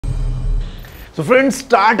So friends,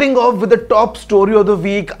 starting off with the top story of the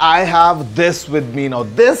week, I have this with me. Now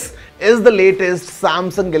this is the latest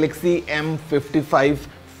Samsung Galaxy M55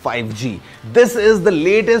 5G. This is the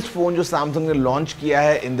latest phone जो Samsung ने launch किया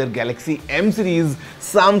है in their Galaxy M series.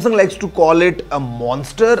 Samsung likes to call it a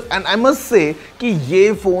monster and I must say कि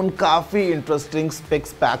ये phone काफी interesting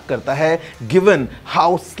specs pack करता है given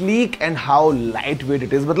how sleek and how lightweight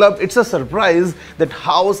it is. मतलब it's a surprise that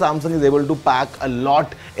how Samsung is able to pack a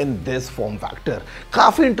lot in this form factor.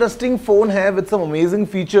 काफी interesting phone है with some amazing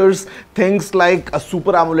features, things like a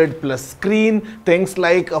Super AMOLED Plus screen, things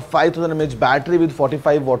like a 5000 mAh battery with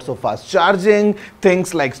 45 watts of fast charging,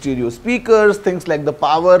 things like stereo speakers, things like the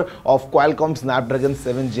power of Qualcomm Snapdragon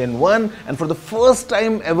 7 Gen 1, and for the first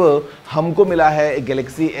time ever हमको मिला है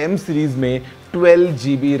Galaxy M series में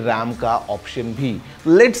 12GB RAM का option भी.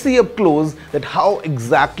 Let's see up close that how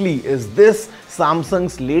exactly is this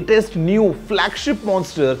Samsung's latest new flagship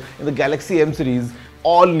monster in the Galaxy M series,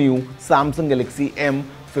 all new Samsung Galaxy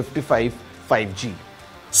M55 5G.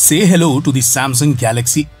 Say hello to the Samsung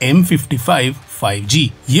Galaxy M55 5G.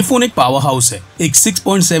 ये phone एक power house है. एक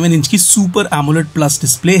 6.7 inch की Super AMOLED Plus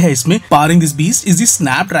display है इसमें. Powering this beast is the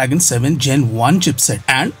Snapdragon 7 Gen 1 chipset.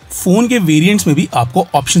 And phone के variants में भी आपको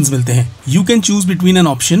ऑप्शंस मिलते हैं. You can choose between an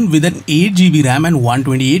option with an 8GB RAM and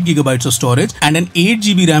 128GB of storage and an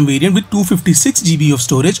 8GB RAM variant with 256GB of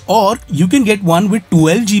storage, or you can get one with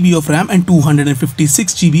 12GB of RAM and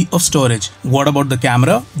 256GB of storage. What about the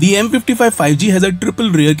camera? The M55 5G has a triple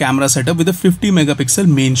rear camera setup with a 50 megapixel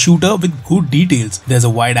main shooter with good details. There's a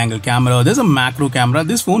wide angle camera, there's a macro camera,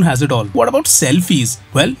 this phone has it all. What about selfies?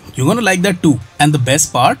 Well, you're gonna like that too. And the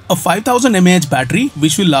best part, a 5000 mAh battery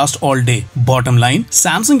which will last all day. Bottom line,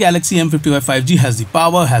 Samsung Galaxy M55 5G has the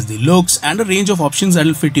power, has the looks and a range of options that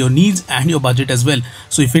will fit your needs and your budget as well.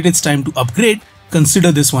 So if it is time to upgrade,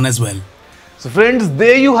 consider this one as well. So friends,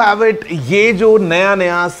 there you have it. ये जो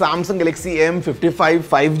नया Samsung Galaxy M55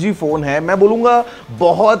 5G phone है, मैं बोलूँगा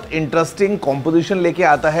बहुत interesting composition लेके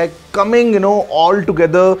आता है, coming all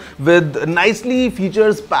together with nicely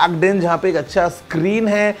features packed in, जहाँ पे एक अच्छा screen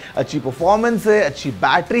है, अच्छी performance है, अच्छी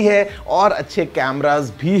battery है और अच्छे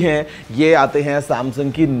cameras भी हैं. ये आते हैं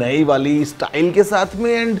Samsung की नई वाली style के साथ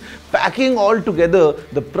में, and packing all together,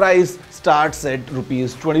 the price starts at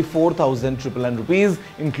 ₹24,999 rupees,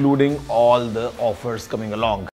 including all the offers coming along.